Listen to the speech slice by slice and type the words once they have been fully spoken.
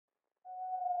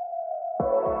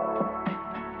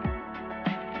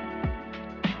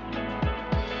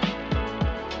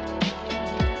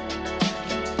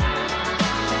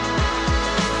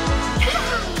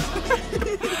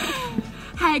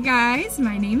Hi guys,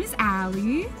 my name is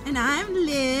Allie. And I'm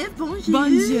Liv. Bonjour.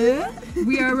 Bonjour.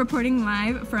 We are reporting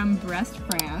live from Brest,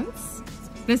 France.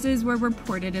 This is where we're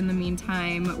ported in the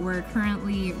meantime. We're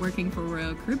currently working for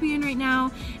Royal Caribbean right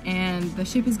now, and the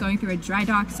ship is going through a dry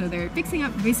dock, so they're fixing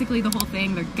up basically the whole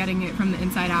thing. They're gutting it from the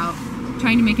inside out,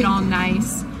 trying to make it all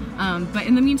nice. But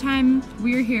in the meantime,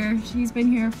 we're here. She's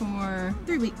been here for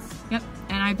 3 weeks. Yep,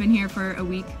 and I've been here for a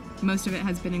week. Most of it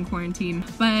has been in quarantine.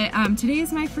 But today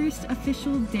is my first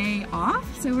official day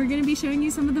off, so we're gonna be showing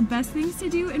you some of the best things to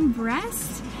do in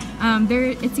Brest.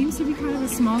 It seems to be kind of a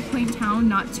small, quaint town,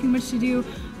 not too much to do,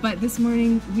 but this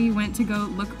morning we went to go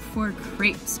look for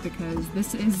crepes because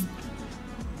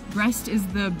Brest is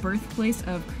the birthplace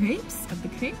of crepes, of the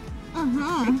crepe.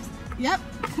 Crepes. Yep,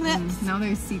 crepes. Now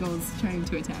there's seagulls trying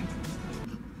to attack.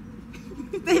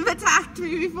 They've attacked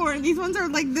me before, and these ones are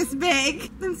like this big.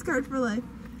 I'm scarred for life.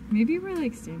 Maybe we're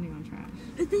like standing on trash.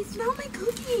 They smell my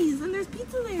cookies, and there's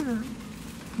pizza there.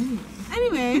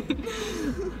 Anyway.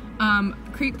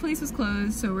 Crepe place was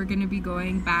closed, so we're gonna be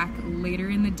going back later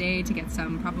in the day to get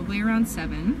some, probably around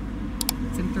 7.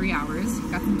 It's in 3 hours,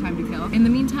 got some time to kill. In the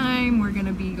meantime, we're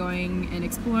gonna be going and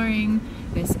exploring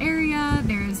this area.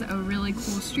 There's a really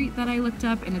cool street that I looked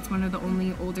up, and it's one of the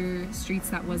only older streets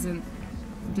that wasn't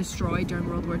destroyed during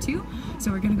World War II. So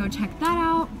we're gonna go check that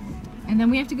out. And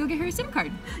then we have to go get her a SIM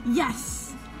card.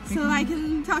 Yes! So I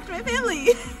can talk to my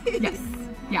family. Yes.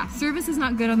 Yeah, service is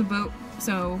not good on the boat,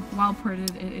 so while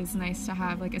ported, it is nice to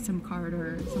have like a SIM card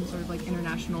or some sort of like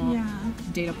international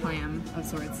data plan of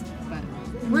sorts. But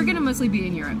we're gonna mostly be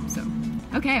in Europe, so.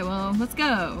 Okay, well, let's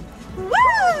go.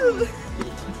 Woo!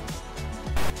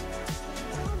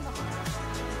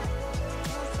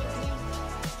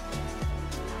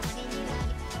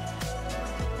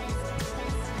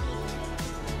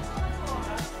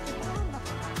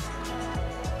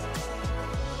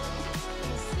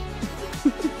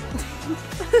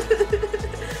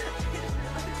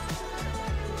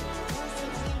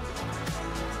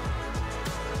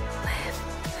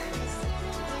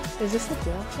 Is this a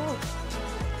deal? Oh.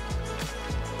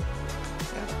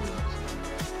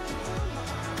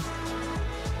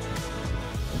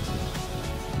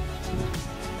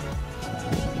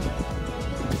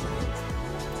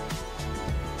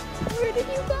 Where did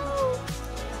you go?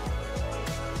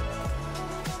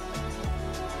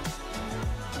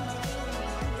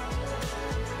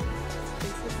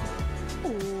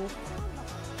 Ooh.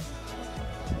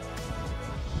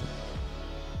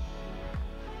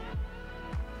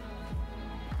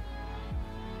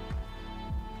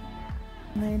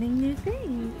 Learning new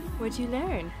things. What'd you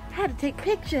learn? How to take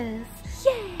pictures.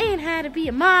 Yeah. And how to be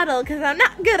a model, because I'm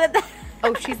not good at that.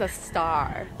 Oh, she's a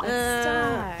star.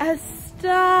 A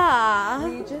star.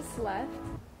 We just left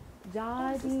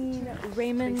Jardin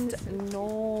Raymond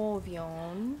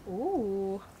Novion.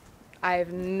 Ooh. I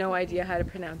have no idea how to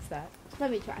pronounce that.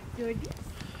 Let me try.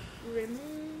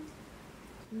 Raymond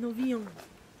Novion.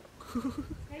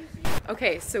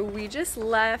 Okay, so we just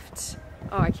left.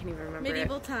 Oh, I can't even remember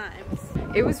Medieval times.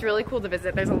 It was really cool to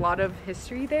visit. There's a lot of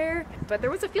history there, but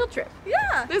there was a field trip.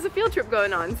 Yeah. There's a field trip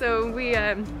going on, so we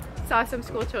saw some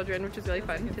school children, which was really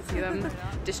fun to see them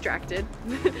distracted,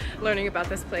 learning about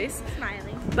this place.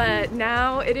 Smiling. But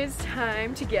now it is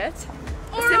time to get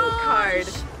a SIM card.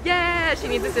 Yeah, she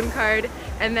needs a SIM card,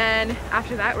 and then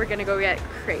after that, we're gonna go get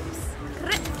crepes.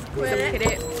 Some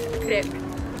crepes.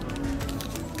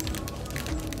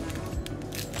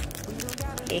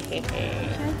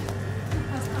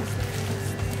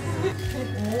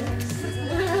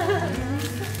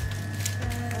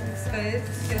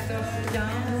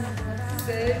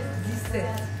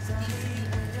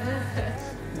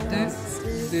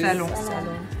 Deux salons.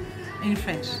 Une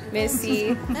French.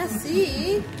 Merci.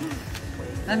 Merci.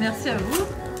 Ah, merci à vous.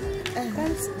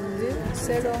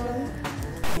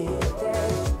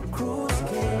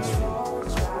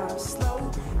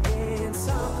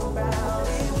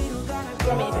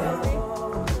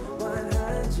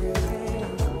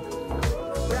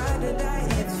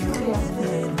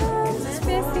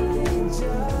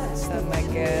 Oh my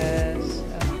gosh.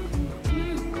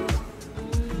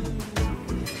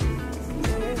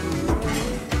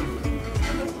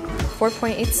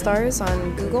 4.8 stars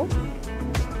on Google.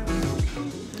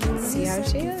 Let's see how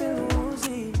she is.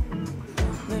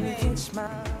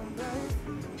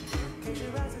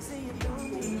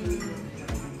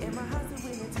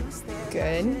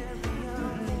 Good.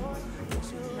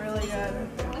 Really good.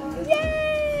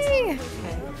 Yay! Okay, this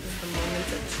is the moment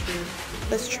of truth.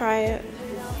 Let's try it.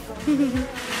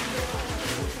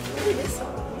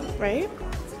 Right?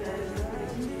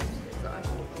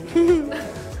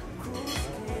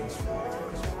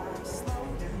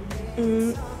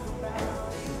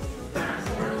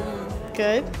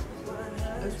 good?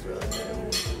 It was really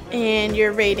good. And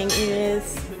your rating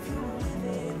is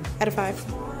out of 5?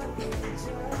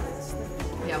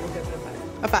 Yeah, we'll give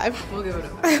it A 5? We'll give it a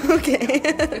 5. Okay.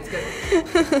 It's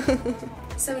good.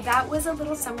 So that was a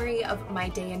little summary of my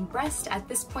day in Brest. At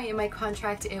this point in my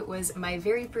contract, it was my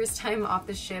very first time off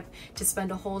the ship to spend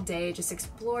a whole day just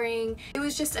exploring. It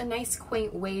was just a nice,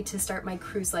 quaint way to start my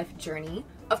cruise life journey.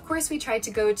 Of course, we tried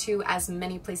to go to as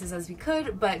many places as we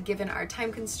could, but given our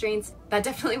time constraints, that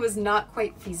definitely was not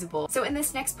quite feasible. So in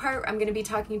this next part, I'm going to be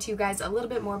talking to you guys a little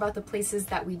bit more about the places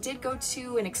that we did go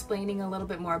to and explaining a little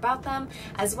bit more about them,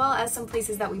 as well as some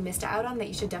places that we missed out on that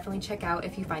you should definitely check out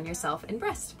if you find yourself in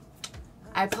Brest.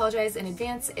 I apologize in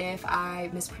advance if I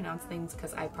mispronounce things,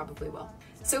 because I probably will.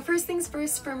 So first things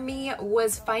first for me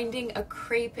was finding a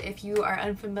crepe. If you are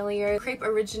unfamiliar, crepe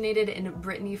originated in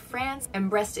Brittany, France, and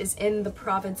Brest is in the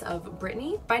province of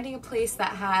Brittany. Finding a place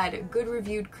that had good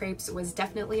reviewed crepes was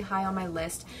definitely high on my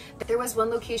list. There was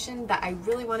one location that I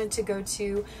really wanted to go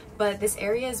to, but this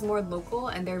area is more local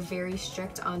and they're very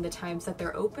strict on the times that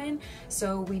they're open.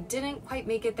 So we didn't quite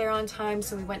make it there on time,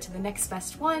 so we went to the next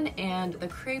best one, and the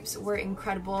crepes were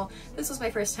incredible. This was my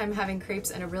first time having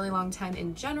crepes in a really long time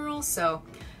in general, so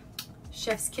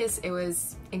chef's kiss, it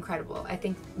was incredible. I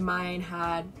think mine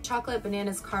had chocolate,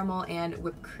 bananas, caramel, and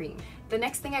whipped cream. The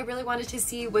next thing I really wanted to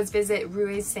see was visit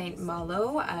Rue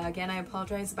Saint-Malo. Again, I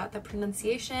apologize about the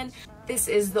pronunciation. This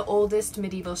is the oldest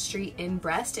medieval street in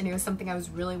Brest, and it was something I was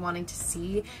really wanting to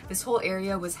see. This whole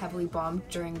area was heavily bombed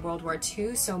during World War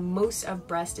II, so most of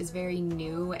Brest is very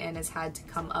new and has had to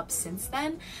come up since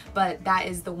then, but that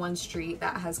is the one street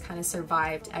that has kind of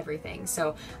survived everything.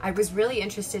 So I was really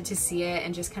interested to see it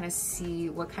and just kind of see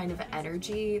what kind of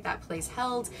energy that place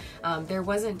held. There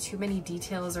wasn't too many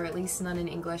details, or at least none in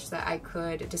English, that I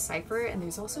could decipher, and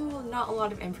there's also not a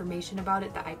lot of information about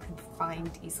it that I could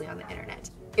find easily on the internet.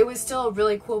 It was still a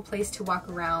really cool place to walk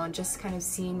around, just kind of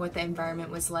seeing what the environment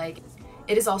was like.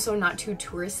 It is also not too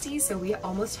touristy, so we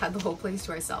almost had the whole place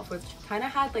to ourselves, which kind of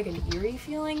had like an eerie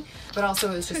feeling, but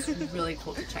also it was just really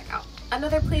cool to check out.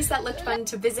 Another place that looked fun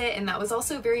to visit, and that was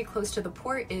also very close to the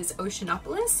port, is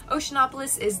Oceanopolis.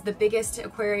 Oceanopolis is the biggest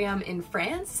aquarium in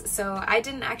France, so I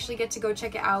didn't actually get to go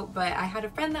check it out, but I had a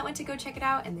friend that went to go check it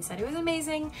out and they said it was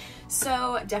amazing,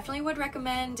 so definitely would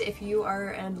recommend if you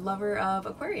are a lover of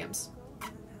aquariums.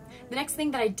 The next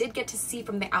thing that I did get to see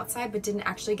from the outside but didn't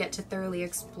actually get to thoroughly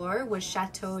explore was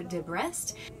Chateau de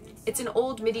Brest. It's an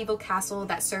old medieval castle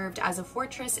that served as a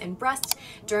fortress in Brest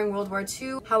during World War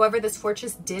II. However, this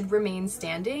fortress did remain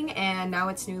standing, and now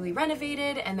it's newly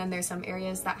renovated, and then there's some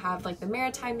areas that have like the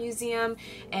Maritime Museum,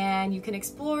 and you can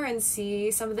explore and see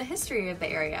some of the history of the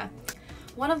area.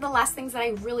 One of the last things that I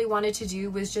really wanted to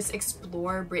do was just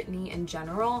explore Brittany in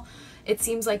general. It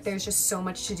seems like there's just so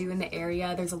much to do in the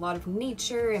area. There's a lot of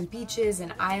nature and beaches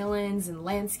and islands and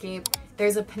landscape.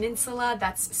 There's a peninsula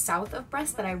that's south of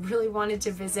Brest that I really wanted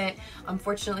to visit.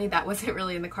 Unfortunately, that wasn't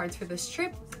really in the cards for this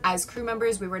trip. As crew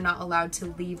members, we were not allowed to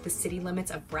leave the city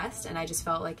limits of Brest, and I just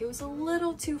felt like it was a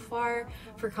little too far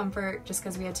for comfort just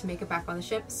because we had to make it back on the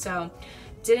ship. So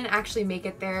didn't actually make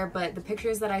it there, but the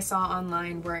pictures that I saw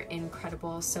online were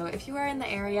incredible. So if you are in the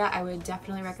area, I would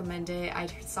definitely recommend it. I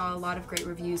saw a lot of great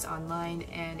reviews online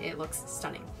and it looks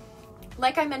stunning.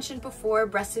 Like I mentioned before,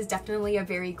 Brest is definitely a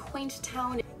very quaint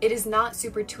town. It is not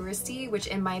super touristy, which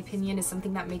in my opinion is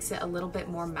something that makes it a little bit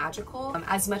more magical.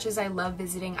 As much as I love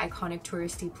visiting iconic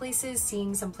touristy places,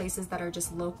 seeing some places that are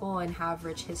just local and have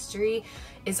rich history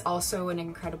is also an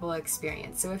incredible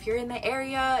experience. So if you're in the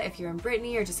area, if you're in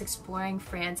Brittany, or just exploring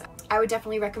France, I would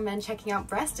definitely recommend checking out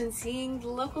Brest and seeing the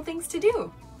local things to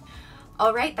do.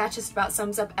 Alright, that just about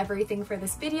sums up everything for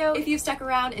this video. If you stuck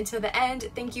around until the end,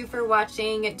 thank you for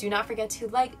watching. Do not forget to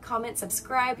like, comment,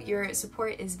 subscribe. Your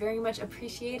support is very much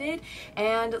appreciated.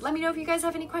 And let me know if you guys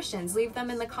have any questions. Leave them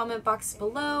in the comment box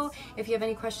below. If you have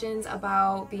any questions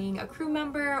about being a crew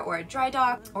member or a dry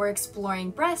dock or exploring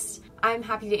Brest, I'm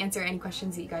happy to answer any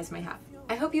questions that you guys might have.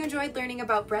 I hope you enjoyed learning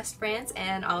about Brest, France,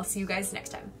 and I'll see you guys next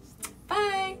time.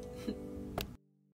 Bye!